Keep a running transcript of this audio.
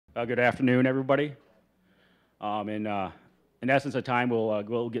Good afternoon, everybody. In essence of time,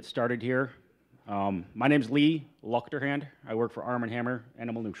 we'll get started here. My name is Lee Luchterhand. I work for Arm & Hammer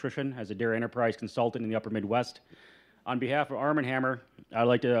Animal Nutrition as a dairy enterprise consultant in the Upper Midwest. On behalf of Arm & Hammer, I'd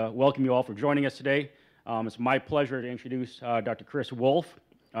like to welcome you all for joining us today. It's my pleasure to introduce Dr. Chris Wolf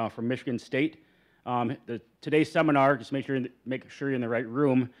from Michigan State. Today's seminar, just make sure you're in the right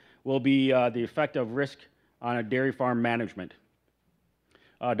room, will be the effect of risk on a dairy farm management.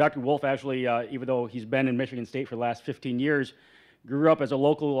 Dr. Wolf actually, even though he's been in Michigan State for the last 15 years, grew up as a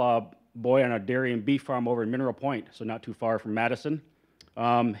local boy on a dairy and beef farm over in Mineral Point, so not too far from Madison.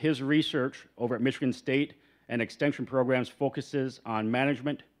 His research over at Michigan State and extension programs focuses on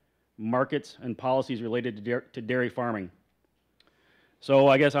management, markets, and policies related to dairy farming. So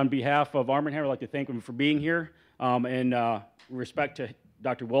I guess on behalf of Arm & Hammer, I'd like to thank him for being here. And respect to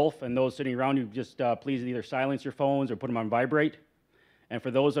Dr. Wolf and those sitting around you, just please either silence your phones or put them on vibrate. And for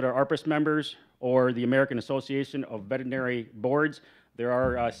those that are ARPAS members or the American Association of Veterinary Boards, there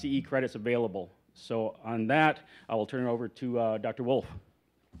are CE credits available. So on that, I will turn it over to Dr. Wolf.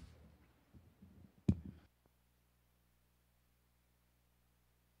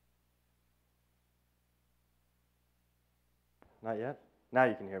 Not yet? Now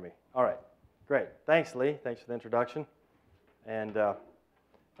you can hear me. All right, great. Thanks, Lee. Thanks for the introduction. And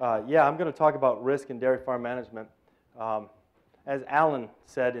yeah, I'm going to talk about risk in dairy farm management. As Alan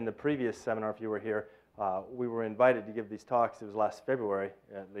said in the previous seminar, if you were here, we were invited to give these talks. It was last February,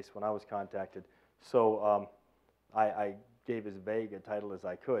 at least when I was contacted. So I gave as vague a title as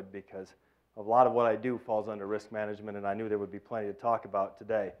I could because a lot of what I do falls under risk management, and I knew there would be plenty to talk about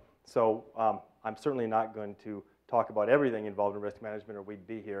today. So I'm certainly not going to talk about everything involved in risk management, or we'd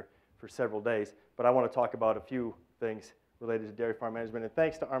be here for several days. But I want to talk about a few things related to dairy farm management. And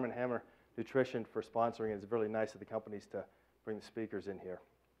thanks to Arm & Hammer Nutrition for sponsoring it. It's really nice of the companies to bring the speakers in here.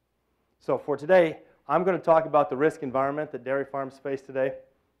 So for today, I'm going to talk about the risk environment that dairy farms face today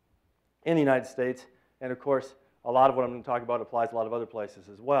in the United States. And of course, a lot of what I'm going to talk about applies to a lot of other places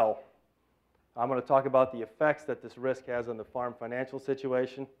as well. I'm going to talk about the effects that this risk has on the farm financial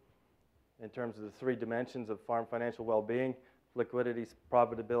situation in terms of the three dimensions of farm financial well-being: liquidity,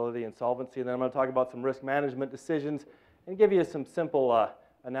 profitability, and solvency. And then I'm going to talk about some risk management decisions and give you some simple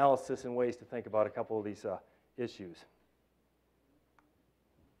analysis and ways to think about a couple of these issues.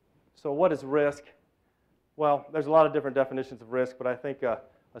 So what is risk? Well, there's a lot of different definitions of risk, but I think a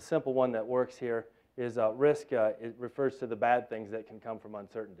simple one that works here is risk. It refers to the bad things that can come from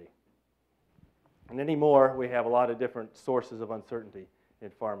uncertainty. And anymore, we have a lot of different sources of uncertainty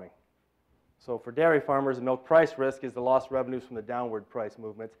in farming. So for dairy farmers, milk price risk is the lost revenues from the downward price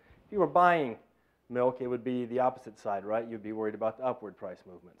movements. If you were buying milk, it would be the opposite side, right? You'd be worried about the upward price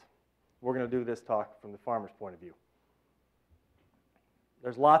movements. We're going to do this talk from the farmer's point of view.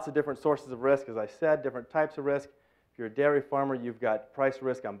 There's lots of different sources of risk, as I said, different types of risk. If you're a dairy farmer, you've got price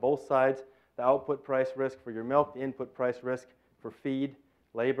risk on both sides: the output price risk for your milk, the input price risk for feed,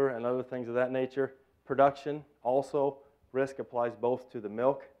 labor, and other things of that nature. Production, also, risk applies both to the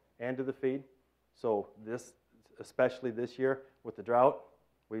milk and to the feed. So this, especially this year with the drought,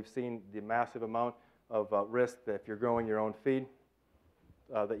 we've seen the massive amount of risk that if you're growing your own feed,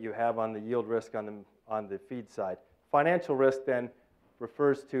 that you have on the yield risk on the feed side. Financial risk then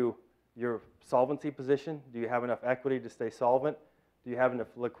refers to your solvency position. Do you have enough equity to stay solvent? Do you have enough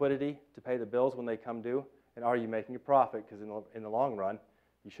liquidity to pay the bills when they come due? And are you making a profit? Because in the long run,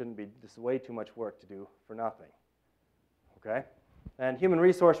 you shouldn't be, this is way too much work to do for nothing. Okay? And human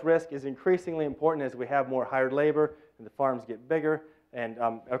resource risk is increasingly important as we have more hired labor and the farms get bigger. And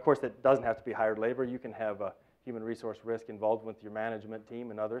of course, that doesn't have to be hired labor. You can have a human resource risk involved with your management team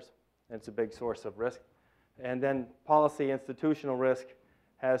and others. And it's a big source of risk. And then policy institutional risk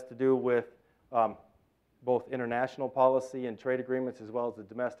has to do with both international policy and trade agreements as well as the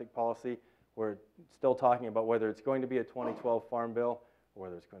domestic policy. We're still talking about whether it's going to be a 2012 Farm Bill or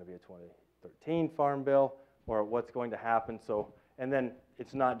whether it's going to be a 2013 Farm Bill or what's going to happen. So, and then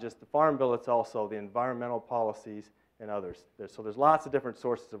it's not just the Farm Bill, it's also the environmental policies and others. So there's lots of different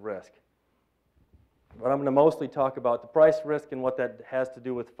sources of risk. But I'm going to mostly talk about the price risk and what that has to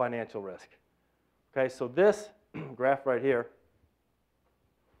do with financial risk. Okay, so this graph right here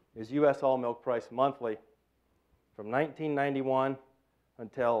is U.S. all milk price monthly from 1991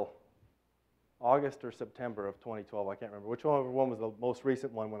 until August or September of 2012. I can't remember. Which one was the most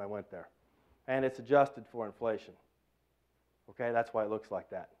recent one when I went there? And it's adjusted for inflation. Okay, that's why it looks like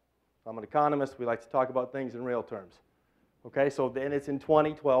that. So I'm an economist. We like to talk about things in real terms. Okay, so then it's in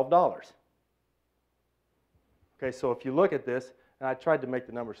 2012 dollars. Okay, so if you look at this, and I tried to make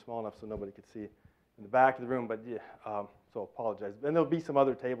the numbers small enough so nobody could see in the back of the room, but so apologize. And there'll be some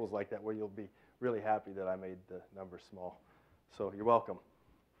other tables like that where you'll be really happy that I made the numbers small. So you're welcome.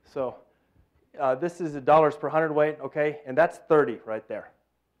 So this is the dollars per hundredweight, okay? And that's 30 right there.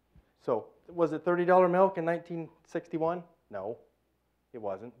 So was it $30 milk in 1961? No, it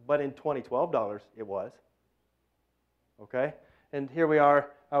wasn't. But in 2012 dollars, it was. Okay? And here we are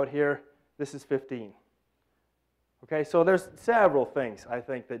out here. This is 15. Okay, so there's several things, I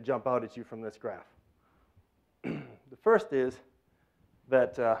think, that jump out at you from this graph. The first is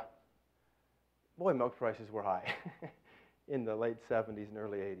that, boy, milk prices were high in the late 70s and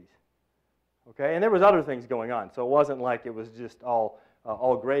early 80s. Okay, and there was other things going on, so it wasn't like it was just all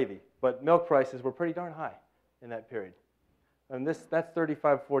gravy. But milk prices were pretty darn high in that period. And that's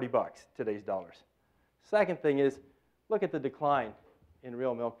 35, 40 bucks, today's dollars. Second thing is, look at the decline in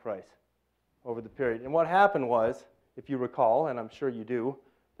real milk price over the period. And what happened was, if you recall, and I'm sure you do,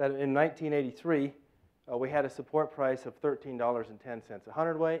 that in 1983, we had a support price of $13.10 a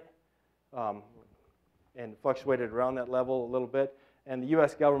hundredweight, and fluctuated around that level a little bit. And the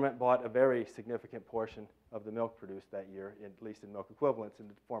U.S. government bought a very significant portion of the milk produced that year, at least in milk equivalents, in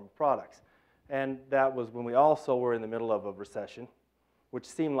the form of products. And that was when we also were in the middle of a recession, which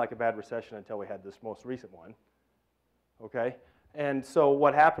seemed like a bad recession until we had this most recent one. Okay? And so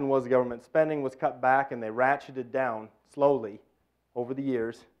what happened was the government spending was cut back, and they ratcheted down slowly over the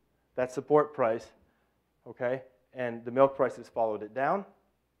years that support price, okay? And the milk prices followed it down.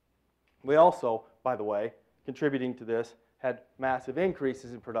 We also, by the way, contributing to this, had massive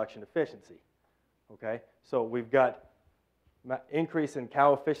increases in production efficiency, okay? So we've got increase in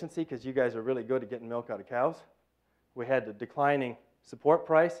cow efficiency because you guys are really good at getting milk out of cows. We had the declining support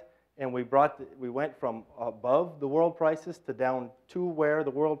price, and we went from above the world prices to down to where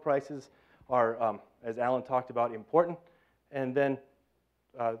the world prices are, as Alan talked about, important. And then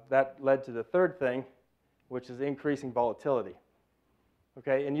that led to the third thing, which is increasing volatility.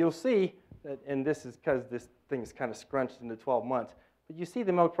 Okay, and you'll see that, and this is because this thing is kind of scrunched into 12 months, but you see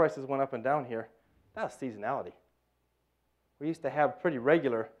the milk prices went up and down here. That's seasonality. We used to have pretty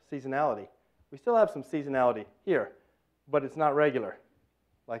regular seasonality. We still have some seasonality here, but it's not regular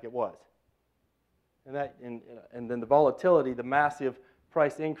like it was. And then the volatility, the massive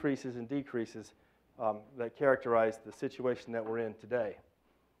price increases and decreases that characterize the situation that we're in today.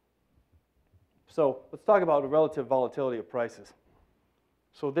 So let's talk about the relative volatility of prices.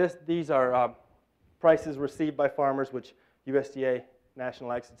 So these are prices received by farmers, which USDA,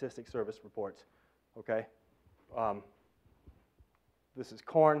 National Ag Statistics Service, reports. Okay, this is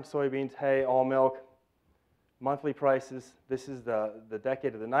corn, soybeans, hay, all milk, monthly prices. This is the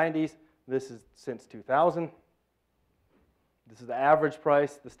decade of the 90s. This is since 2000. This is the average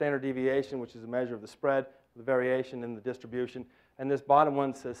price, the standard deviation, which is a measure of the spread, the variation in the distribution. And this bottom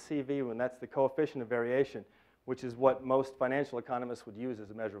one says CV, and that's the coefficient of variation, which is what most financial economists would use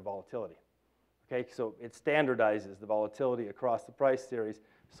as a measure of volatility. Okay, so it standardizes the volatility across the price series.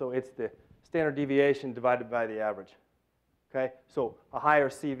 So it's the standard deviation divided by the average. Okay, so a higher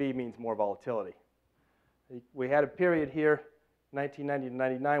CV means more volatility. We had a period here, 1990 to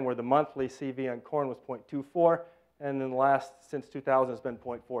 99, where the monthly CV on corn was 0.24, and then the last, since 2000, has been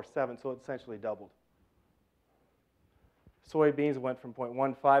 0.47, so it essentially doubled. Soybeans went from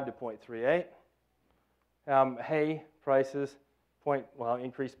 0.15 to 0.38. Hay prices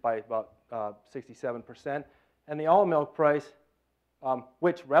increased by about 67%. And the all milk price,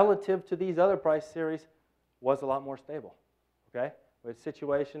 which relative to these other price series, was a lot more stable. Okay? We had a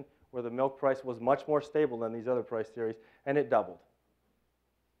situation where the milk price was much more stable than these other price series, and it doubled.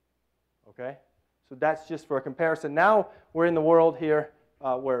 Okay? So that's just for a comparison. Now we're in the world here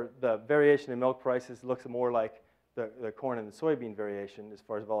where the variation in milk prices looks more like the corn and the soybean variation as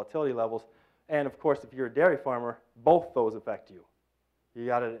far as volatility levels. And of course, if you're a dairy farmer, both those affect you. You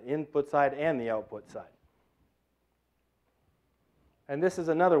got an input side and the output side. And this is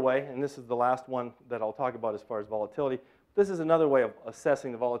another way, and this is the last one that I'll talk about as far as volatility. This is another way of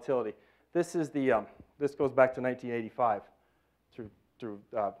assessing the volatility. This is this goes back to 1985 through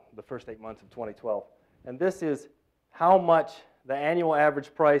the first 8 months of 2012. And this is how much the annual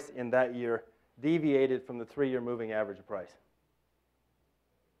average price in that year deviated from the 3-year moving average price.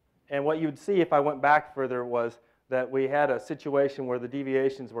 And what you'd see if I went back further was that we had a situation where the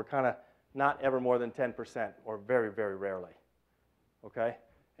deviations were kind of not ever more than 10%, or very, very rarely. Okay?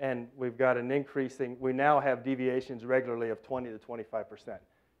 And we've got an increasing, we now have deviations regularly of 20 to 25%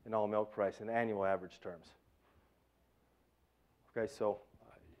 in all milk price in annual average terms. Okay, so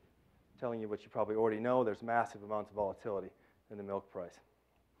telling you what you probably already know, there's massive amounts of volatility in the milk price.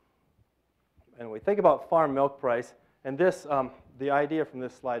 And when we think about farm milk price, and this, the idea from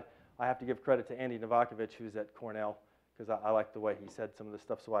this slide, I have to give credit to Andy Novakovic, who's at Cornell, because I like the way he said some of this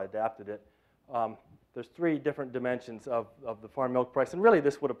stuff, so I adapted it. There's three different dimensions of the farm milk price, and really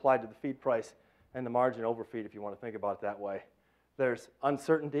this would apply to the feed price and the margin over feed if you want to think about it that way. There's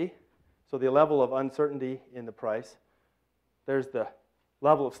uncertainty, so the level of uncertainty in the price. There's the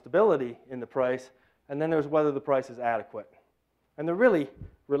level of stability in the price, and then there's whether the price is adequate. And they're really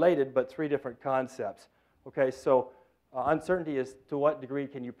related, but three different concepts. Okay, so uncertainty is to what degree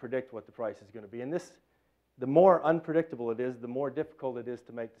can you predict what the price is going to be. And this, the more unpredictable it is, the more difficult it is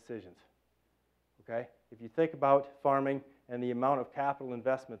to make decisions. Okay, if you think about farming and the amount of capital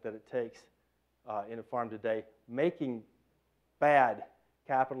investment that it takes in a farm today, making bad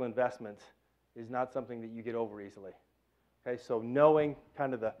capital investments is not something that you get over easily. Okay, so knowing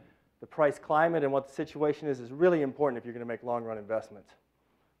kind of the price climate and what the situation is really important if you're going to make long-run investments.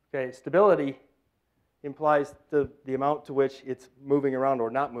 Okay, stability implies the amount to which it's moving around or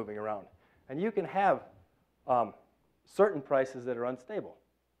not moving around. And you can have certain prices that are unstable.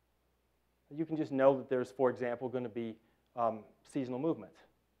 You can just know that there's, for example, going to be seasonal movements.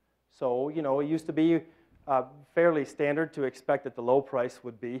 So, you know, it used to be fairly standard to expect that the low price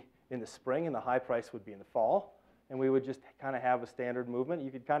would be in the spring and the high price would be in the fall. And we would just kind of have a standard movement.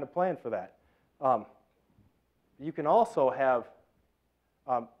 You could kind of plan for that. You can also have,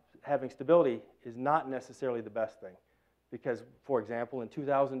 having stability is not necessarily the best thing. Because, for example, in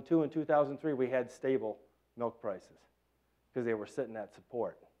 2002 and 2003, we had stable milk prices because they were sitting at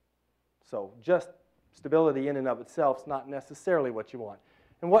support. So just stability in and of itself is not necessarily what you want.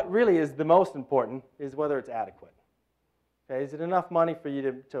 And what really is the most important is whether it's adequate. Okay, is it enough money for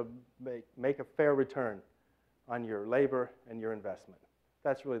you to make a fair return on your labor and your investment?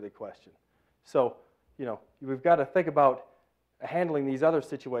 That's really the question. So, you know, we've got to think about handling these other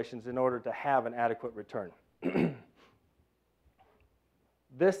situations in order to have an adequate return.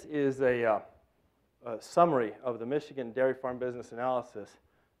 This is a summary of the Michigan Dairy Farm Business Analysis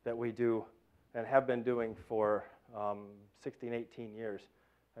that we do and have been doing for 16, 18 years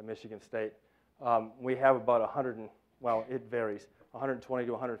at Michigan State. We have about 100, well, it varies, 120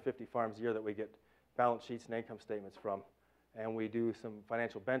 to 150 farms a year that we get balance sheets and income statements from. And we do some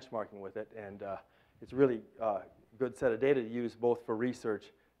financial benchmarking with it. And it's really a good set of data to use both for research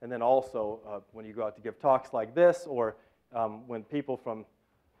and then also when you go out to give talks like this, or when people from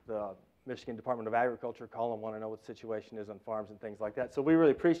the Michigan Department of Agriculture call and want to know what the situation is on farms and things like that. So we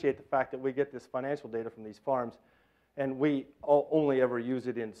really appreciate the fact that we get this financial data from these farms, and we only ever use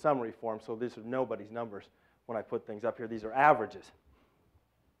it in summary form, so these are nobody's numbers when I put things up here. These are averages.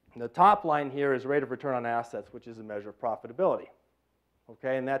 And the top line here is rate of return on assets, which is a measure of profitability.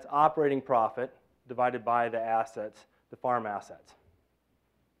 Okay, and that's operating profit divided by the assets, the farm assets.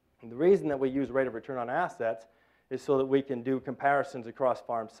 And the reason that we use rate of return on assets is so that we can do comparisons across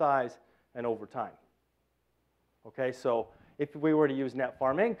farm size and over time. Okay, so if we were to use net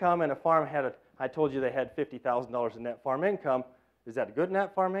farm income and a farm had, I told you they had $50,000 in net farm income, is that a good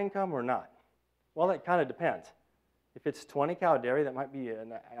net farm income or not? Well, that kind of depends. If it's 20 cow dairy, that might be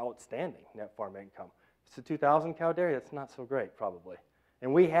an outstanding net farm income. If it's a 2,000 cow dairy, that's not so great probably.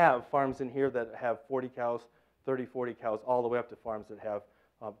 And we have farms in here that have 40 cows, 30, 40 cows, all the way up to farms that have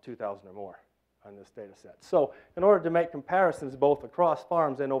 2,000 or more on this data set. So in order to make comparisons both across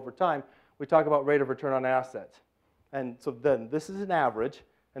farms and over time, we talk about rate of return on assets. And so then this is an average,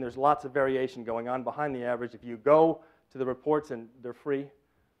 and there's lots of variation going on behind the average. If you go to the reports, and they're free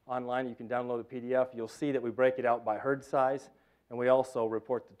online, you can download a PDF, you'll see that we break it out by herd size, and we also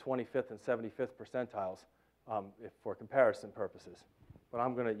report the 25th and 75th percentiles for comparison purposes. But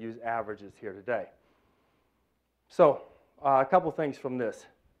I'm going to use averages here today. So a couple things from this.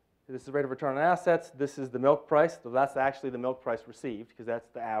 This is the rate of return on assets. This is the milk price. So that's actually the milk price received, because that's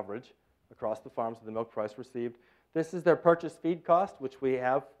the average across the farms of the milk price received. This is their purchase feed cost, which we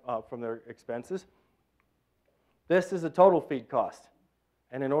have from their expenses. This is the total feed cost.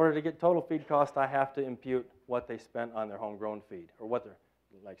 And in order to get total feed cost, I have to impute what they spent on their homegrown feed, or what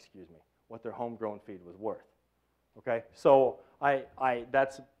their homegrown feed was worth. Okay, so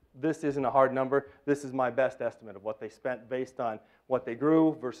this isn't a hard number. This is my best estimate of what they spent based on what they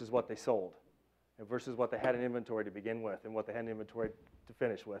grew versus what they sold, and versus what they had in inventory to begin with and what they had in inventory to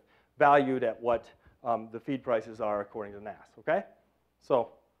finish with, valued at what the feed prices are according to NASS. Okay, so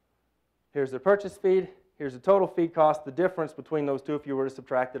here's their purchase feed. Here's the total feed cost. The difference between those two, if you were to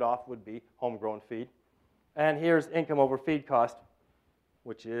subtract it off, would be homegrown feed. And here's income over feed cost,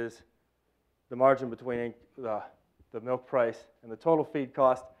 which is the margin between the milk price and the total feed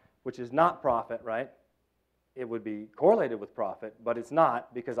cost, which is not profit, right? It would be correlated with profit, but it's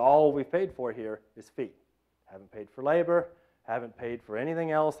not, because all we've paid for here is feed. Haven't paid for labor, haven't paid for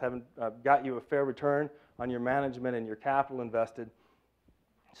anything else, haven't got you a fair return on your management and your capital invested.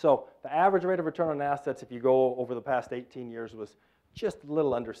 So the average rate of return on assets, if you go over the past 18 years, was just a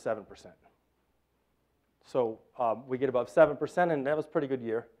little under 7%. So we get above 7%, and that was a pretty good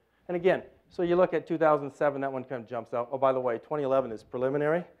year. And again, so you look at 2007, that one kind of jumps out. Oh, by the way, 2011 is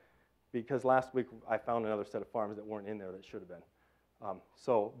preliminary, because last week I found another set of farms that weren't in there that should have been.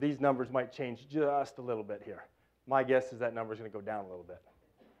 So these numbers might change just a little bit here. My guess is that number is going to go down a little bit.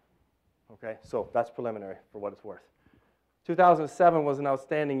 Okay, so that's preliminary for what it's worth. 2007 was an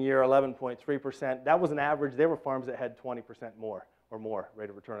outstanding year, 11.3%. That was an average. There were farms that had 20% more or more rate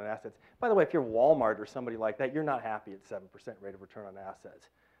of return on assets. By the way, if you're Walmart or somebody like that, you're not happy at 7% rate of return on assets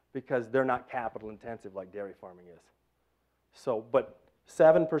because they're not capital intensive like dairy farming is. So, but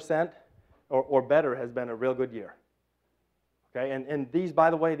 7% or better has been a real good year. Okay, and these, by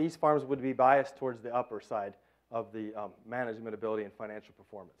the way, these farms would be biased towards the upper side of the management ability and financial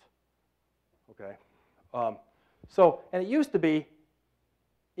performance. Okay, so, and it used to be,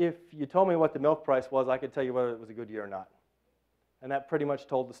 if you told me what the milk price was, I could tell you whether it was a good year or not. And that pretty much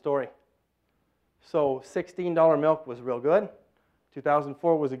told the story. So $16 milk was real good.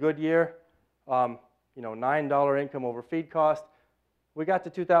 2004 was a good year. You know, $9 income over feed cost. We got to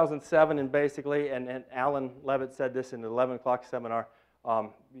 2007 and basically, and Alan Levitt said this in the 11 o'clock seminar,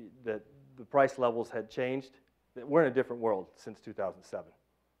 that the price levels had changed. We're in a different world since 2007.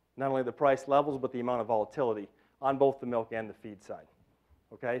 Not only the price levels, but the amount of volatility on both the milk and the feed side.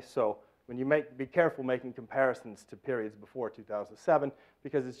 Okay, so when you be careful making comparisons to periods before 2007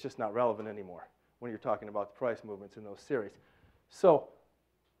 because it's just not relevant anymore when you're talking about the price movements in those series. So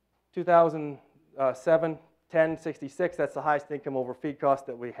 2007, 10.66, that's the highest income over feed cost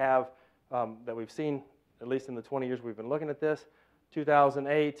that we have, that we've seen, at least in the 20 years we've been looking at this.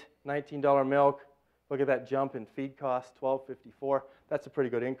 2008, $19 milk. Look at that jump in feed cost, $12.54. That's a pretty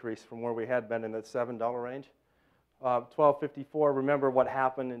good increase from where we had been in the $7 range. $12.54, remember what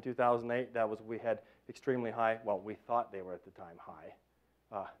happened in 2008? That was we had extremely high, well, we thought they were at the time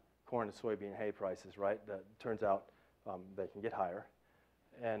high, corn and soybean hay prices, right? That turns out they can get higher.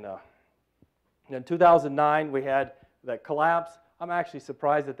 And in 2009, we had that collapse. I'm actually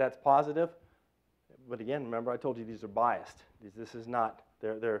surprised that that's positive. But again, remember I told you these are biased. This is not,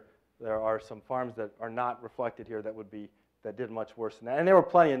 there are some farms that are not reflected here that did much worse than that. And there were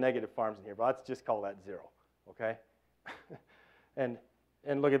plenty of negative farms in here, but let's just call that zero, okay? and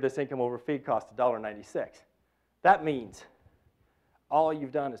look at this income over feed cost, $1.96. That means all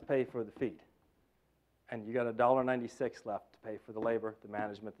you've done is pay for the feed. And you got $1.96 left to pay for the labor, the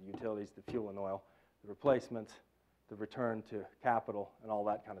management, the utilities, the fuel and oil, the replacements, the return to capital, and all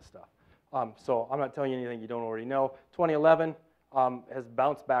that kind of stuff. So I'm not telling you anything you don't already know. 2011 has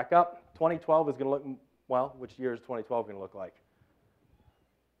bounced back up. 2012 is going to look, well, which year is 2012 going to look like?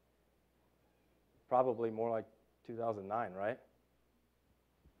 Probably more like 2009, right?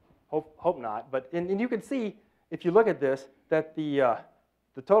 Hope not. But and you can see, if you look at this, that the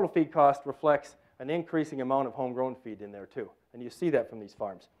total feed cost reflects an increasing amount of homegrown feed in there too. And you see that from these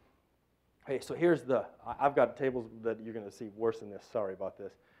farms. Hey, so here's I've got tables that you're going to see worse than this. Sorry about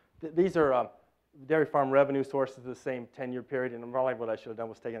this. These are dairy farm revenue sources, the same 10-year period. And probably what I should have done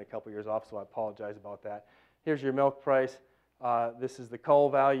was taken a couple years off, so I apologize about that. Here's your milk price. This is the cull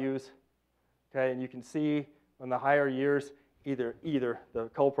values. Okay, and you can see in the higher years, either the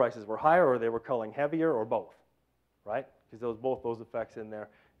cull prices were higher or they were culling heavier or both, right? Because both those effects in there.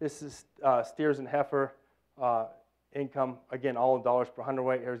 This is steers and heifer income, again, all in dollars per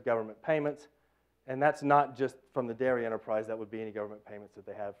hundredweight. Here's government payments. And that's not just from the dairy enterprise. That would be any government payments that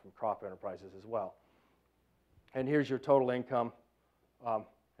they have from crop enterprises as well. And here's your total income.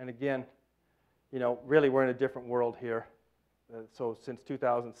 And again, you know, really we're in a different world here. So since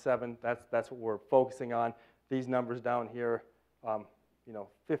 2007, that's what we're focusing on. These numbers down here, you know,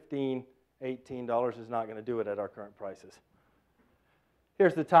 $15, $18 is not going to do it at our current prices.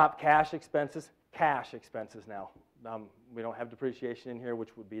 Here's the top cash expenses. Cash expenses now. We don't have depreciation in here,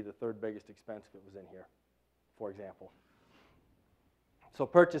 which would be the third biggest expense if it was in here, for example. So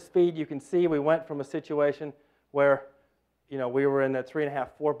purchase feed, you can see we went from a situation where, you know, we were in the $3.5,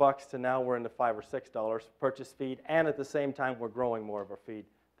 $4 to now we're in the $5 or $6 purchase feed, and at the same time we're growing more of our feed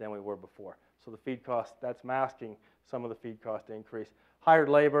than we were before. So the feed cost, that's masking some of the feed cost increase. Hired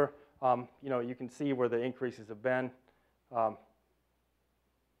labor, you know, you can see where the increases have been.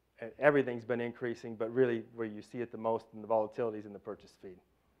 Everything's been increasing, but really where you see it the most in the volatilities in the purchase feed.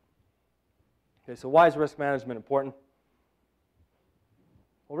 Okay, so why is risk management important?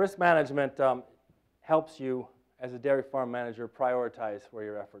 Well, risk management helps you as a dairy farm manager prioritize where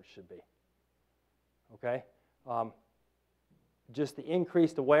your efforts should be. Okay? Just the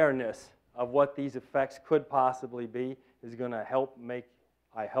increased awareness of what these effects could possibly be is going to help make,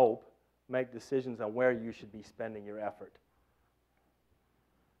 I hope, make decisions on where you should be spending your effort.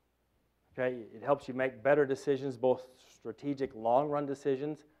 Okay, it helps you make better decisions, both strategic long-run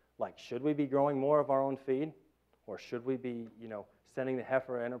decisions, like should we be growing more of our own feed, or should we be, sending the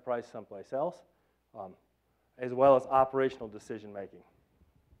heifer enterprise someplace else, as well as operational decision making.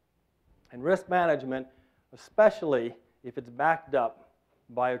 And risk management, especially if it's backed up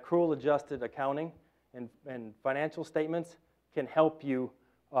by accrual adjusted accounting and financial statements, can help you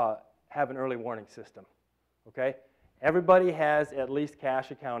have an early warning system. Okay? Everybody has at least cash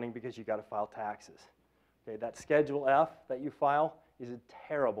accounting because you got to file taxes. Okay, that Schedule F that you file is a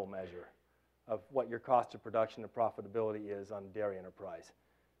terrible measure of what your cost of production and profitability is on dairy enterprise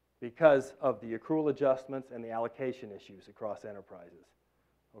because of the accrual adjustments and the allocation issues across enterprises.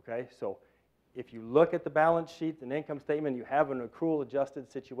 Okay, so if you look at the balance sheet and income statement, you have an accrual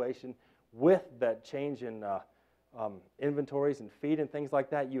adjusted situation with that change in inventories and feed and things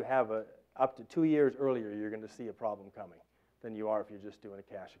like that, you have up to 2 years earlier, you're going to see a problem coming than you are if you're just doing a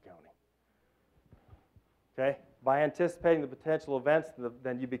cash accounting. Okay? By anticipating the potential events,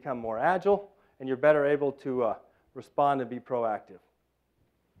 then you become more agile and you're better able to respond and be proactive.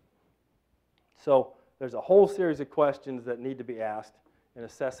 So there's a whole series of questions that need to be asked in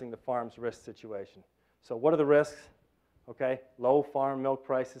assessing the farm's risk situation. So what are the risks? Okay? Low farm milk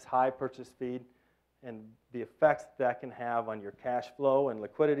prices, high purchase feed, and the effects that can have on your cash flow and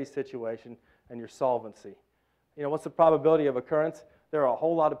liquidity situation and your solvency. What's the probability of occurrence? There are a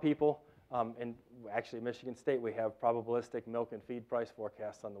whole lot of people, and actually at Michigan State we have probabilistic milk and feed price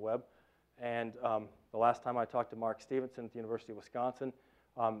forecasts on the web. And the last time I talked to Mark Stevenson at the University of Wisconsin,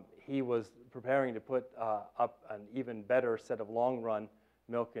 he was preparing to put up an even better set of long-run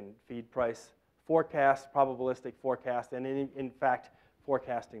milk and feed price forecasts, probabilistic forecast, and in fact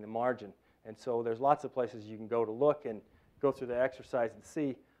forecasting the margin. And so there's lots of places you can go to look and go through the exercise and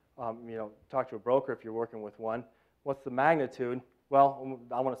see, talk to a broker if you're working with one. What's the magnitude? Well,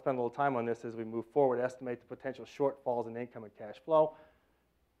 I want to spend a little time on this as we move forward. Estimate the potential shortfalls in income and cash flow.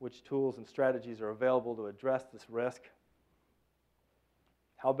 Which tools and strategies are available to address this risk?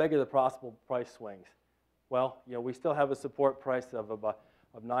 How big are the possible price swings? Well, we still have a support price of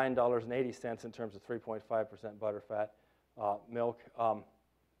 $9.80 in terms of 3.5% butterfat milk.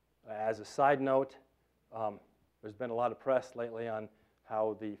 As a side note, there's been a lot of press lately on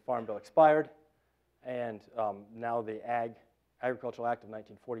how the Farm Bill expired, and now the Agricultural Act of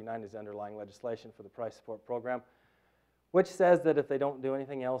 1949 is the underlying legislation for the price support program, which says that if they don't do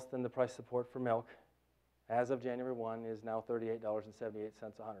anything else, then the price support for milk, as of January 1, is now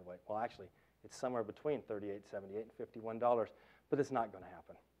 $38.78 a hundredweight. Well, actually, it's somewhere between $38.78 and $51, but it's not going to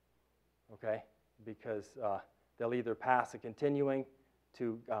happen, okay? Because they'll either pass a continuing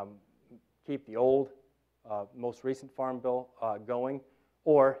to keep the old, most recent Farm Bill going,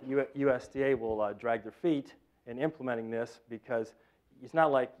 or USDA will drag their feet in implementing this because it's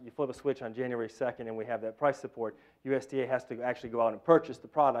not like you flip a switch on January 2nd and we have that price support. USDA has to actually go out and purchase the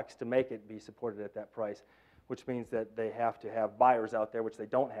products to make it be supported at that price, which means that they have to have buyers out there, which they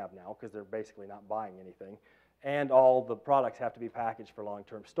don't have now because they're basically not buying anything. And all the products have to be packaged for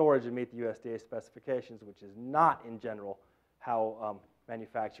long-term storage and meet the USDA specifications, which is not, in general, how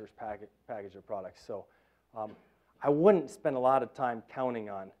manufacturers package their products. So I wouldn't spend a lot of time counting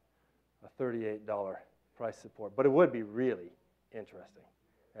on a $38 price support, but it would be really interesting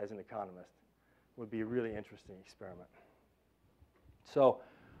as an economist. It would be a really interesting experiment. So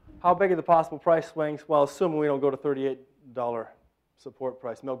how big are the possible price swings? Well, assuming we don't go to $38 support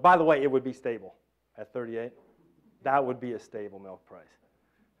price milk. By the way, it would be stable at 38. That would be a stable milk price.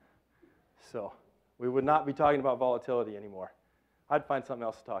 So we would not be talking about volatility anymore. I'd find something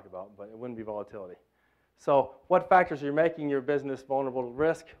else to talk about, but it wouldn't be volatility. So what factors are making your business vulnerable to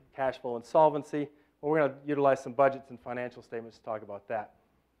risk? Cash flow and solvency. Well, we're going to utilize some budgets and financial statements to talk about that.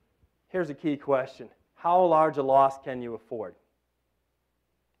 Here's a key question. How large a loss can you afford?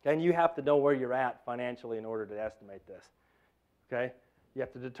 Okay, and you have to know where you're at financially in order to estimate this. Okay? You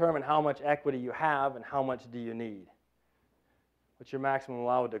have to determine how much equity you have and how much do you need. What's your maximum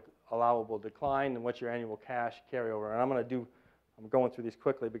allowable decline and what's your annual cash carryover? And I'm going through these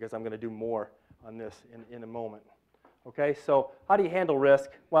quickly because I'm going to do more on this in a moment. Okay, so how do you handle risk?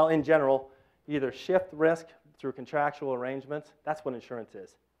 Well, in general, you either shift risk through contractual arrangements. That's what insurance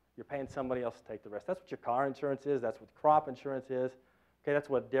is. You're paying somebody else to take the risk. That's what your car insurance is. That's what crop insurance is. Okay, that's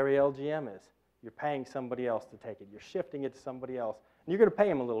what dairy LGM is. You're paying somebody else to take it. You're shifting it to somebody else. And you're going to pay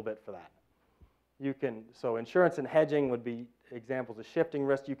them a little bit for that. So insurance and hedging would be examples of shifting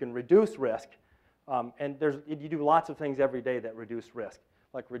risk. You can reduce risk. And you do lots of things every day that reduce risk.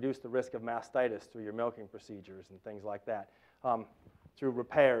 like reduce the risk of mastitis through your milking procedures and things like that, through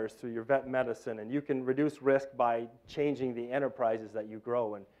repairs, through your vet medicine, and you can reduce risk by changing the enterprises that you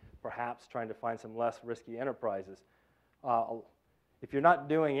grow and perhaps trying to find some less risky enterprises. If you're not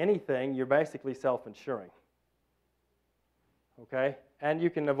doing anything, you're basically self-insuring. Okay? And you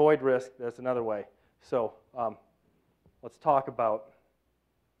can avoid risk. That's another way. So let's talk about,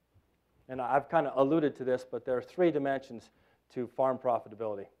 and I've kind of alluded to this, but there are 3 dimensions to farm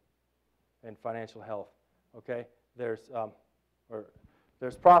profitability and financial health. Okay? There's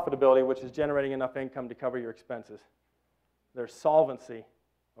profitability, which is generating enough income to cover your expenses. There's solvency,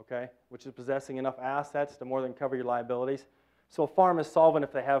 okay, which is possessing enough assets to more than cover your liabilities. So a farm is solvent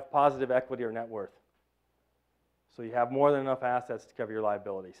if they have positive equity or net worth. So you have more than enough assets to cover your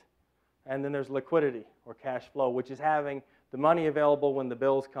liabilities. And then there's liquidity or cash flow, which is having the money available when the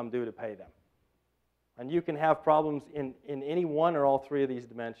bills come due to pay them. And you can have problems in any one or all 3 of these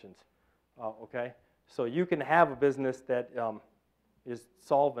dimensions, okay? So you can have a business that is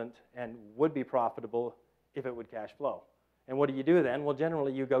solvent and would be profitable if it would cash flow. And what do you do then? Well,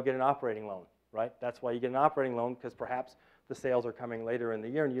 generally you go get an operating loan, right? That's why you get an operating loan, because perhaps the sales are coming later in the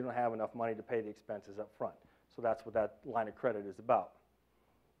year and you don't have enough money to pay the expenses up front. So that's what that line of credit is about.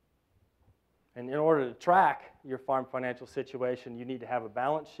 And in order to track your farm financial situation, you need to have a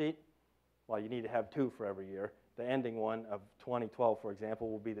balance sheet. Well, you need to have 2 for every year. The ending one of 2012, for example,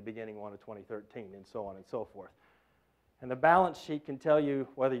 will be the beginning one of 2013, and so on and so forth. And the balance sheet can tell you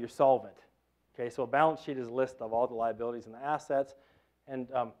whether you're solvent. Okay, so a balance sheet is a list of all the liabilities and the assets. And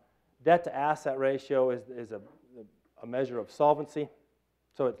debt to asset ratio is a measure of solvency.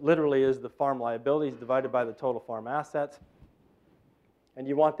 So it literally is the farm liabilities divided by the total farm assets. And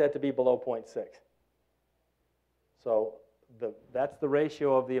you want that to be below 0.6. So that's the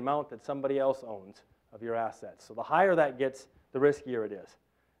ratio of the amount that somebody else owns of your assets. So the higher that gets, the riskier it is.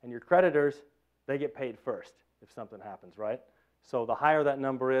 And your creditors, they get paid first if something happens, right? So the higher that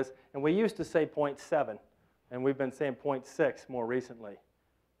number is, and we used to say 0.7, and we've been saying 0.6 more recently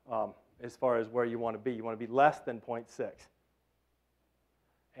as far as where you want to be. You want to be less than 0.6.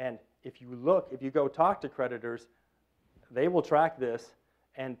 And if you go talk to creditors, they will track this,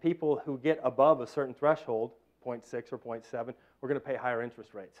 and people who get above a certain threshold, 0.6 or 0.7, we're going to pay higher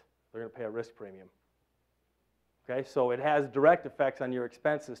interest rates. They're going to pay a risk premium. Okay, so it has direct effects on your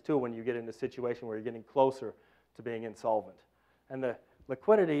expenses too when you get in a situation where you're getting closer to being insolvent. And the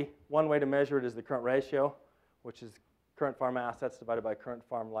liquidity, one way to measure it is the current ratio, which is current farm assets divided by current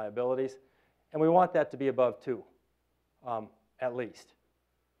farm liabilities. And we want that to be above 2, at least.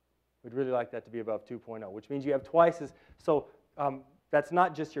 We'd really like that to be above 2.0, which means you have twice as, so that's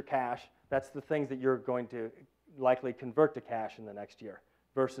not just your cash, that's the things that you're going to likely convert to cash in the next year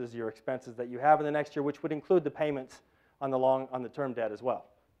versus your expenses that you have in the next year, which would include the payments on the term debt as well.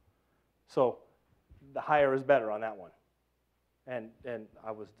 So the higher is better on that one. And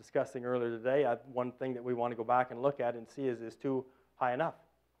I was discussing earlier today, one thing that we want to go back and look at and see is 2 high enough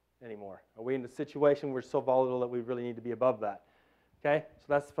anymore? Are we in a situation where we're so volatile that we really need to be above that? Okay, so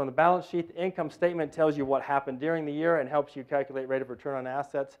that's from the balance sheet. The income statement tells you what happened during the year and helps you calculate rate of return on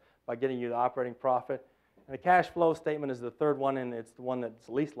assets by getting you the operating profit. And the cash flow statement is the third one, and it's the one that's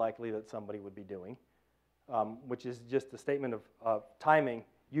least likely that somebody would be doing, which is just a statement of timing,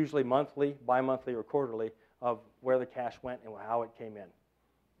 usually monthly, bi-monthly, or quarterly, of where the cash went and how it came in.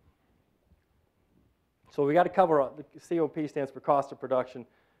 So we got to cover, the COP stands for cost of production.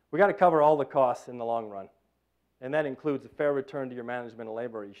 We got to cover all the costs in the long run. And that includes a fair return to your management of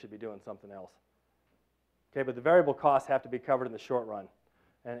labor, or you should be doing something else. Okay, but the variable costs have to be covered in the short run.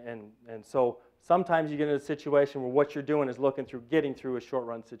 And so sometimes you get in a situation where what you're doing is getting through a short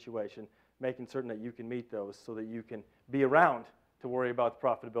run situation, making certain that you can meet those so that you can be around to worry about the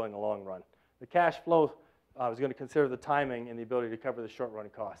profitability in the long run. The cash flow is going to consider the timing and the ability to cover the short run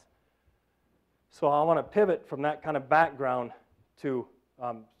costs. So I want to pivot from that kind of background to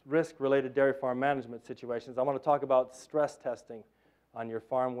risk-related dairy farm management situations. I want to talk about stress testing on your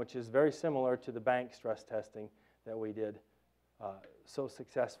farm, which is very similar to the bank stress testing that we did so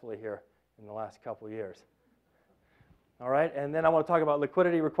successfully here in the last couple of years. All right, and then I want to talk about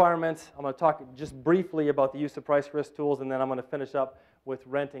liquidity requirements. I'm going to talk just briefly about the use of price risk tools, and then I'm going to finish up with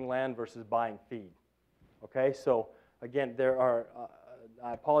renting land versus buying feed. Okay, so again, there are,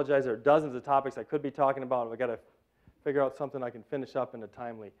 I apologize, there are dozens of topics I could be talking about. I've got to figure out something I can finish up in a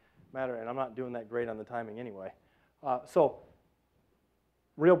timely manner, and I'm not doing that great on the timing anyway. So,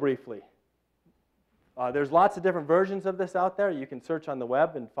 real briefly, there's lots of different versions of this out there. You can search on the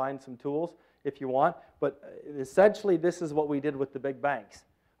web and find some tools if you want, but essentially this is what we did with the big banks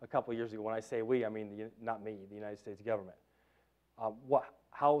a couple of years ago. When I say we, I mean not me, the United States government.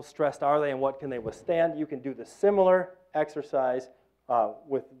 how stressed are they and what can they withstand. You can do the similar exercise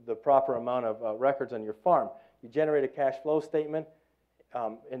with the proper amount of records on your farm. You generate a cash flow statement,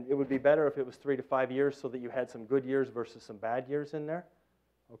 and it would be better if it was 3 to 5 years so that you had some good years versus some bad years in there.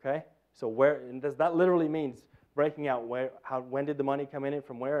 Okay? So and that literally means breaking out when did the money come in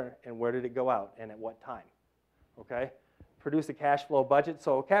from where, and where did it go out, and at what time. Okay? Produce a cash flow budget.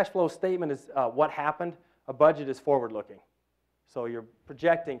 So a cash flow statement is what happened. A budget is forward-looking. So you're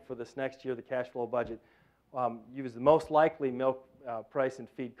projecting for this next year the cash flow budget. Use the most likely milk price and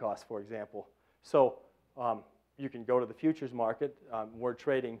feed costs, for example. So you can go to the futures market. We're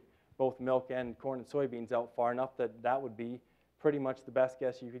trading both milk and corn and soybeans out far enough that that would be pretty much the best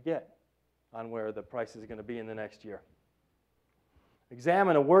guess you could get on where the price is going to be in the next year.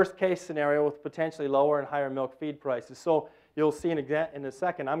 Examine a worst-case scenario with potentially lower and higher milk feed prices. So you'll see in a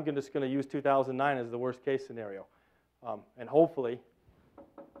second, I'm just going to use 2009 as the worst-case scenario. And hopefully,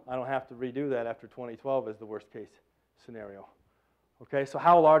 I don't have to redo that after 2012 as the worst-case scenario. Okay, so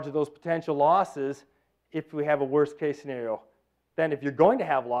how large are those potential losses if we have a worst-case scenario? Then if you're going to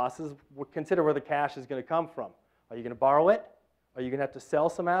have losses, consider where the cash is going to come from. Are you going to borrow it? Are you going to have to sell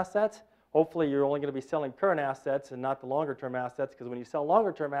some assets? Hopefully, you're only going to be selling current assets and not the longer-term assets, because when you sell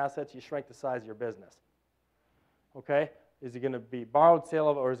longer-term assets, you shrink the size of your business. Okay? Is it going to be borrowed sale,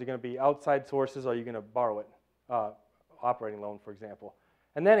 or is it going to be outside sources, or are you going to borrow it? Operating loan, for example.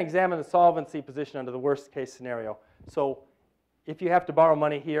 And then examine the solvency position under the worst-case scenario. So if you have to borrow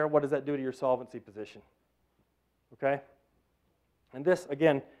money here, what does that do to your solvency position? Okay? And this,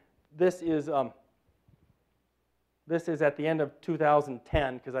 again, this is at the end of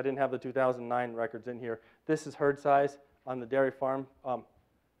 2010, because I didn't have the 2009 records in here. This is herd size on the dairy farm,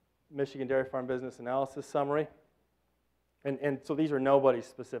 Michigan Dairy Farm Business Analysis Summary. And so these are nobody's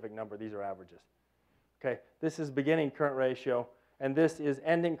specific number. These are averages. Okay, this is beginning current ratio, and this is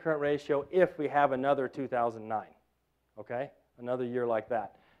ending current ratio if we have another 2009. Okay, another year like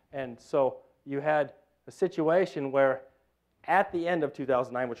that. And so you had a situation where at the end of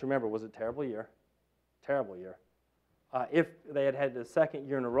 2009, which remember was a terrible year, if they had had the second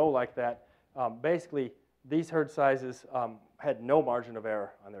year in a row like that, basically these herd sizes had no margin of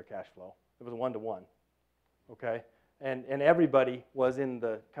error on their cash flow. It was a 1-to-1. Okay, and everybody was in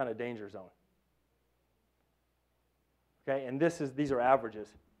the kind of danger zone. Okay, and these are averages.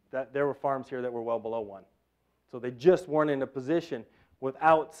 There were farms here that were well below 1. So they just weren't in a position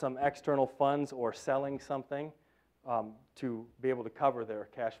without some external funds or selling something to be able to cover their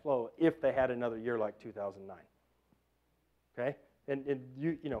cash flow if they had another year like 2009. Okay, and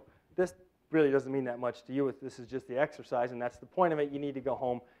you know, this really doesn't mean that much to you. This is just the exercise, and that's the point of it. You need to go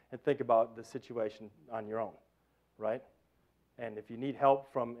home and think about the situation on your own, right? And if you need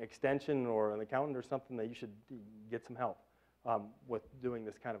help from Extension or an accountant or something, that you should get some help with doing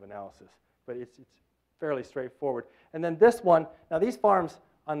this kind of analysis. But it's fairly straightforward. And then this one, now these farms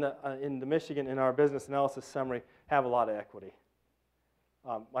in the Michigan, in our business analysis summary, have a lot of equity.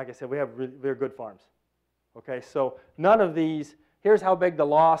 Like I said, they're good farms. Okay, so none of these, here's how big the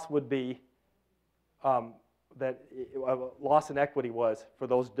loss would be, loss in equity was for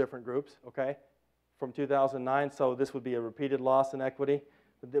those different groups, okay? From 2009, so this would be a repeated loss in equity.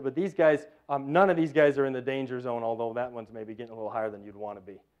 But these guys, none of these guys are in the danger zone, although that one's maybe getting a little higher than you'd want to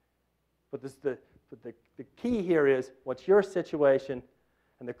be. But the key here is, what's your situation?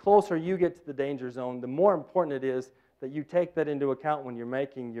 And the closer you get to the danger zone, the more important it is that you take that into account when you're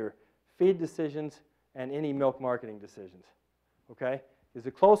making your feed decisions and any milk marketing decisions. Okay? Because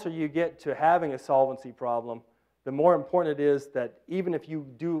the closer you get to having a solvency problem, the more important it is that even if you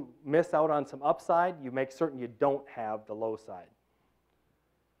do miss out on some upside, you make certain you don't have the low side.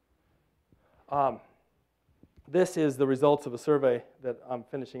 This is the results of a survey that I'm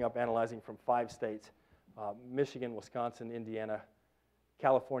finishing up analyzing from 5 states, Michigan, Wisconsin, Indiana,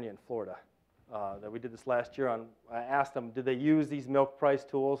 California, and Florida. That we did this last year. I asked them, did they use these milk price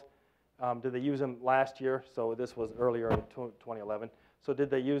tools? Did they use them last year? So this was earlier in 2011. So did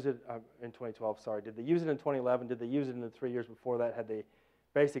they use it in 2012? Sorry. Did they use it in 2011? Did they use it in the 3 years before that? Had they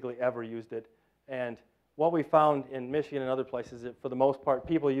basically ever used it? And what we found in Michigan and other places is that for the most part,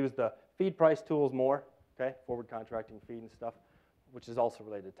 people use the feed price tools more, okay, forward contracting feed and stuff, which is also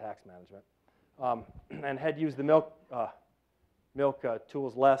related to tax management, and had used the milk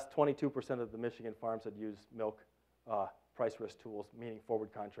tools less. 22% of the Michigan farms had used milk price risk tools, meaning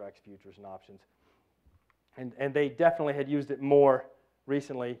forward contracts, futures, and options. And they definitely had used it more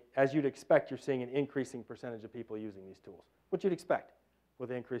recently. As you'd expect, you're seeing an increasing percentage of people using these tools, which you'd expect with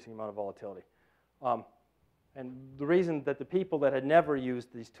the increasing amount of volatility. And the reason that the people that had never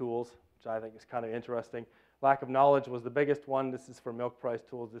used these tools, which I think is kind of interesting, Lack of knowledge was the biggest one. This is for milk price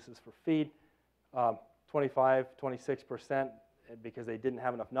tools. This is for feed. 25, 26% because they didn't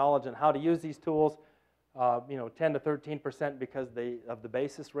have enough knowledge on how to use these tools. 10 to 13% because of the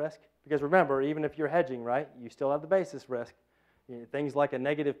basis risk. Because remember, even if you're hedging, right, you still have the basis risk. Things like a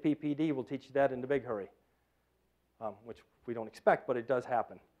negative PPD will teach you that in a big hurry, which we don't expect, but it does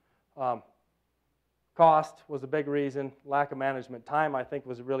happen. Cost was a big reason. Lack of management time, I think,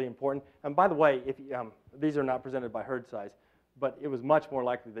 was really important. And by the way, these are not presented by herd size, but it was much more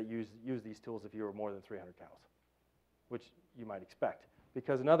likely that you use these tools if you were more than 300 cows, which you might expect.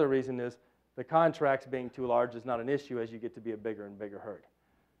 Because another reason is the contracts being too large is not an issue as you get to be a bigger and bigger herd.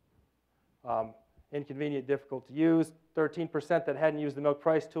 Inconvenient, difficult to use. 13% that hadn't used the milk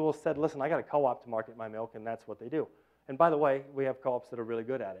price tool said, listen, I got a co-op to market my milk, and that's what they do. And by the way, we have co-ops that are really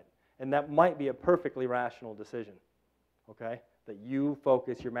good at it. And that might be a perfectly rational decision, okay, that you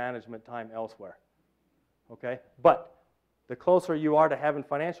focus your management time elsewhere, okay? But the closer you are to having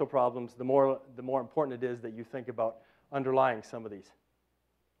financial problems, the more important it is that you think about underlying some of these,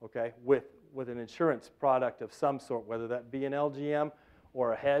 okay, with an insurance product of some sort, whether that be an LGM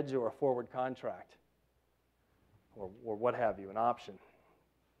or a hedge or a forward contract or what have you, an option.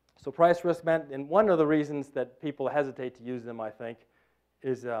 So price risk meant, and one of the reasons that people hesitate to use them, I think,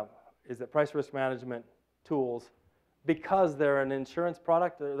 is that price risk management tools, because they're an insurance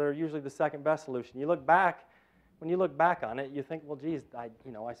product, they're usually the second best solution. You look back, when you look back on it, you think, well, geez, I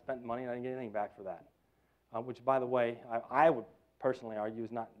spent money and I didn't get anything back for that. Which, by the way, I would personally argue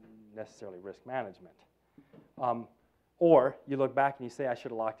is not necessarily risk management. Or you look back and you say, I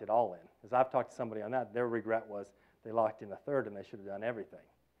should have locked it all in. As I've talked to somebody on that, their regret was they locked in a third and they should have done everything.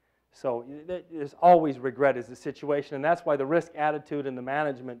 So there's always regret is the situation, and that's why the risk attitude in the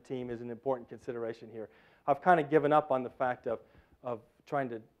management team is an important consideration here. I've kind of given up on the fact of trying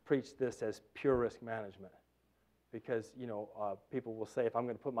to preach this as pure risk management because, people will say if I'm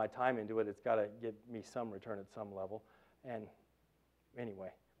going to put my time into it, it's got to give me some return at some level. And anyway,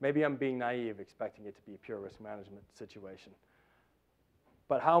 maybe I'm being naive expecting it to be a pure risk management situation.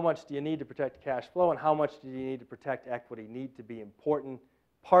 But how much do you need to protect cash flow and how much do you need to protect equity need to be important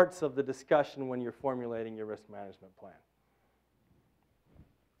parts of the discussion when you're formulating your risk management plan.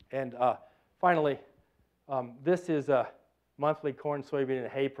 And finally, this is monthly corn, soybean, and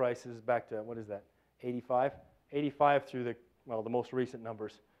hay prices back to, what is that, 85? 85 through the most recent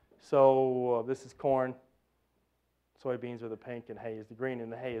numbers. So this is corn, soybeans are the pink, and hay is the green,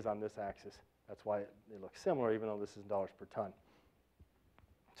 and the hay is on this axis. That's why it looks similar, even though this is dollars per ton.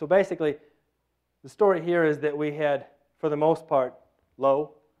 So basically, the story here is that we had, for the most part,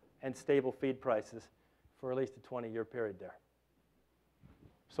 low and stable feed prices for at least a 20-year period there.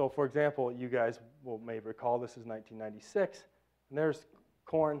 So for example, you guys may recall this is 1996, and there's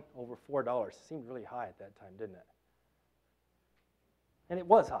corn over $4. It seemed really high at that time, didn't it? And it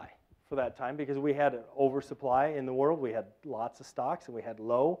was high for that time because we had an oversupply in the world. We had lots of stocks, and we had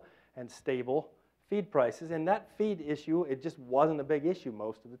low and stable feed prices. And that feed issue, it just wasn't a big issue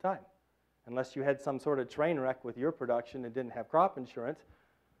most of the time. Unless you had some sort of train wreck with your production and didn't have crop insurance,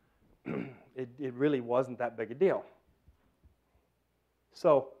 it really wasn't that big a deal.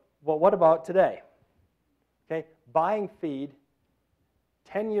 So, well, what about today? Okay, buying feed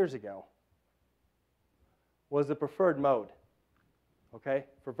 10 years ago was the preferred mode, okay,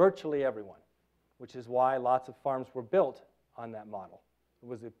 for virtually everyone, which is why lots of farms were built on that model. It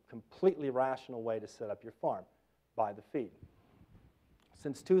was a completely rational way to set up your farm, buy the feed.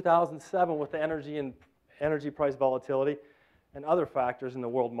 Since 2007, with the energy price volatility and other factors in the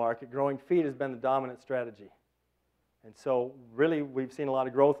world market, growing feed has been the dominant strategy. And so really we've seen a lot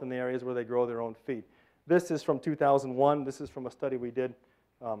of growth in the areas where they grow their own feed. This is from 2001. This is from a study we did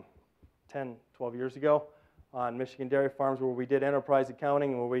 10, 12 years ago on Michigan dairy farms where we did enterprise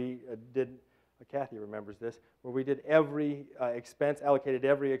accounting, where we did, Kathy remembers this, where we did every expense, allocated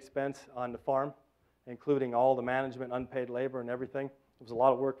every expense on the farm, including all the management, unpaid labor, and everything. It was a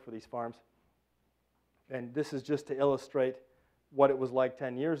lot of work for these farms. And this is just to illustrate what it was like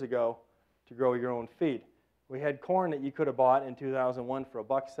 10 years ago to grow your own feed. We had corn that you could have bought in 2001 for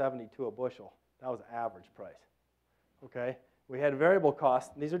 $1.72 a bushel. That was average price. Okay? We had variable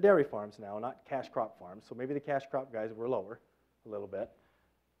costs. These are dairy farms now, not cash crop farms. So maybe the cash crop guys were lower a little bit.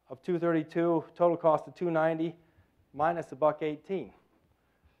 Of $2.32, total cost of $2.90 minus $1.18.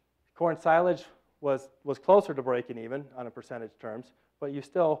 Corn silage was closer to breaking even on a percentage terms, but you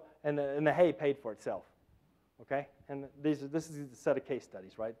still, and the hay paid for itself, okay? And this is a set of case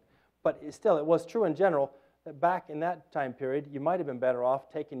studies, right? But still, it was true in general that back in that time period, you might have been better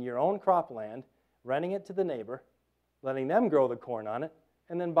off taking your own cropland, renting it to the neighbor, letting them grow the corn on it,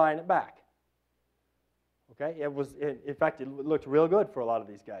 and then buying it back, Okay, in fact, it looked real good for a lot of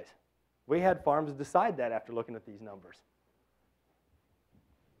these guys. We had farms decide that after looking at these numbers.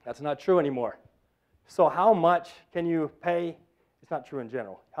 That's not true anymore. So how much can you pay? It's not true in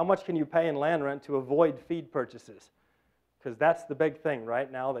general. How much can you pay in land rent to avoid feed purchases? Because that's the big thing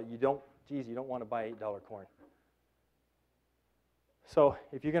right now that you don't want to buy $8 corn. So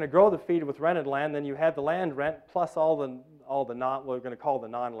if you're going to grow the feed with rented land, then you have the land rent plus all the what we're going to call the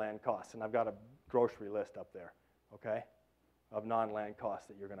non-land costs. And I've got a grocery list up there, okay, of non-land costs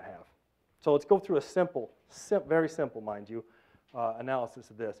that you're going to have. So let's go through a very simple, mind you, analysis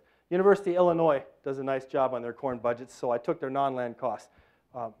of this. University of Illinois does a nice job on their corn budgets, so I took their non-land costs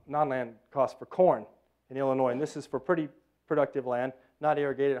for corn in Illinois, and this is for pretty productive land, not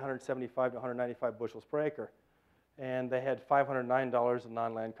irrigated, 175 to 195 bushels per acre. And they had $509 in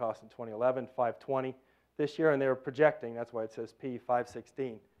non-land costs in 2011, $520 this year, and they were projecting, that's why it says P,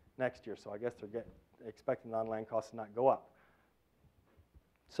 $516 next year, so I guess they're expecting non-land costs to not go up.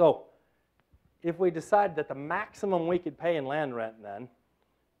 So if we decide that the maximum we could pay in land rent then,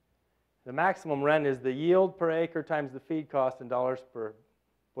 the maximum rent is the yield per acre times the feed cost in dollars per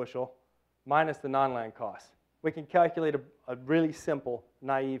bushel minus the non-land costs. We can calculate a really simple,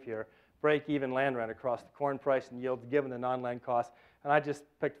 naive here, break-even land rent across the corn price and yields given the non-land costs. And I just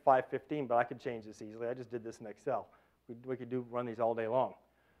picked 515, but I could change this easily. I just did this in Excel. We could run these all day long.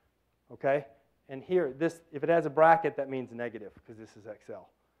 Okay? And here, if it has a bracket, that means negative because this is Excel.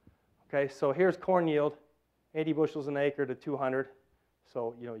 Okay, so here's corn yield, 80 bushels an acre to 200.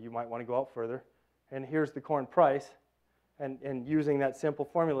 So, you might want to go out further. And here's the corn price. And using that simple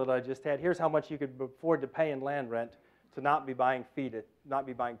formula that I just had, here's how much you could afford to pay in land rent to not be buying not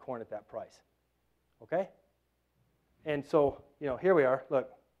be buying corn at that price. Okay? And so, here we are. Look,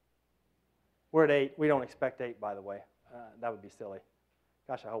 we're at 8. We don't expect 8, by the way. That would be silly.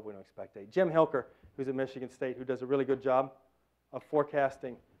 Gosh, I hope we don't expect 8. Jim Hilker, who's at Michigan State, who does a really good job of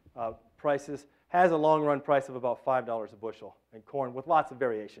forecasting prices, has a long-run price of about $5 a bushel in corn with lots of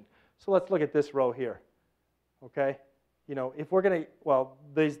variation. So let's look at this row here. Okay? If we're going to,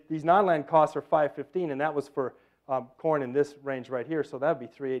 these non-land costs are $515, and that was for corn in this range right here, so that would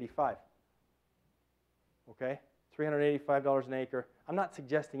be $385. Okay? $385 an acre. I'm not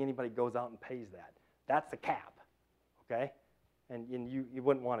suggesting anybody goes out and pays that. That's the cap. Okay? And you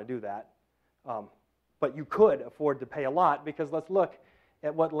wouldn't want to do that. But you could afford to pay a lot because let's look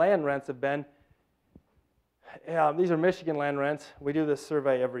at what land rents have been. These are Michigan land rents. We do this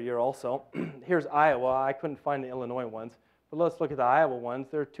survey every year also. Here's Iowa. I couldn't find the Illinois ones. But let's look at the Iowa ones.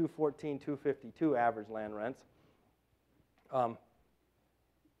 They're 214, 252 average land rents.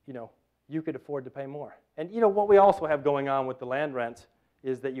 You could afford to pay more. And what we also have going on with the land rents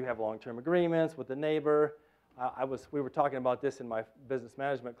is that you have long-term agreements with the neighbor. We were talking about this in my business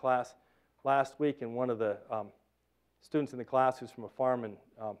management class last week, and one of the students in the class who's from a farm in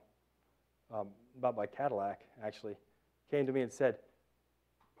about by Cadillac, actually, came to me and said,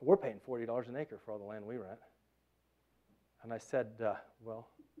 we're paying $40 an acre for all the land we rent. And I said, well,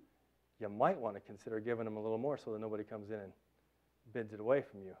 you might want to consider giving them a little more so that nobody comes in and bids it away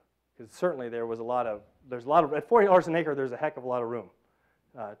from you. Because certainly there's a lot of, at $40 an acre, there's a heck of a lot of room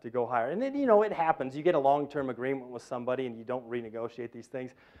to go higher. And then, it happens. You get a long-term agreement with somebody and you don't renegotiate these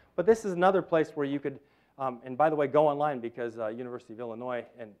things. But this is another place where you could, and by the way, go online because University of Illinois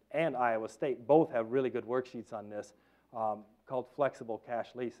and Iowa State both have really good worksheets on this called flexible cash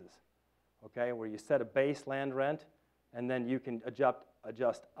leases, okay, where you set a base land rent and then you can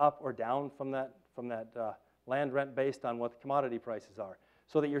adjust up or down from that land rent based on what the commodity prices are,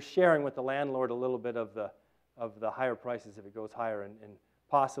 so that you're sharing with the landlord a little bit of the higher prices if it goes higher, and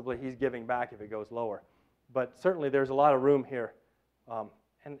possibly he's giving back if it goes lower. But certainly there's a lot of room here.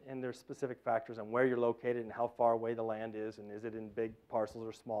 And there's specific factors on where you're located and how far away the land is, and is it in big parcels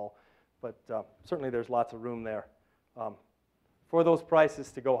or small. But certainly there's lots of room there for those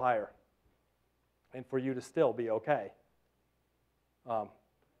prices to go higher and for you to still be okay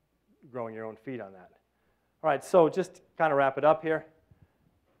growing your own feed on that. All right, so just to kind of wrap it up here,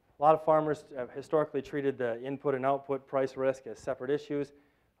 a lot of farmers have historically treated the input and output price risk as separate issues.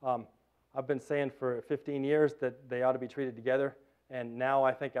 I've been saying for 15 years that they ought to be treated together. And now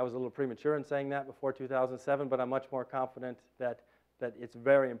I think I was a little premature in saying that before 2007, but I'm much more confident that it's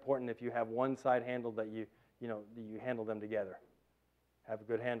very important if you have one side handled that you handle them together. Have a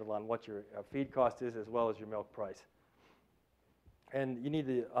good handle on what your feed cost is as well as your milk price. And you need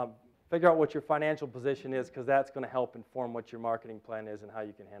to figure out what your financial position is, because that's going to help inform what your marketing plan is and how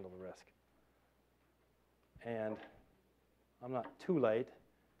you can handle the risk. And I'm not too late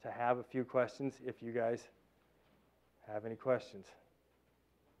to have a few questions if you guys have any questions.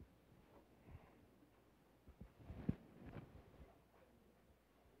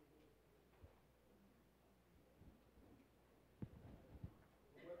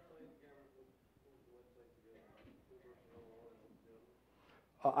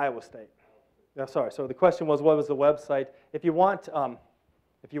 Iowa State. No, sorry. So the question was, what was the website? If you want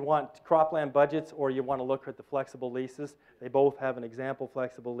cropland budgets or you want to look at the flexible leases, they both have an example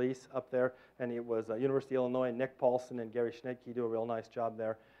flexible lease up there. And it was University of Illinois, Nick Paulson and Gary Schnitke do a real nice job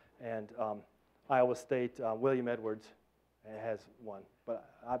there. And Iowa State, William Edwards has one. But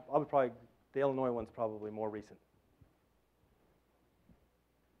I would probably, the Illinois one's probably more recent.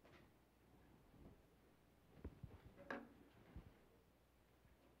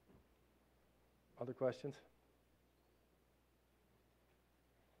 Other questions?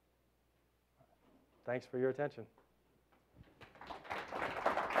 Thanks for your attention.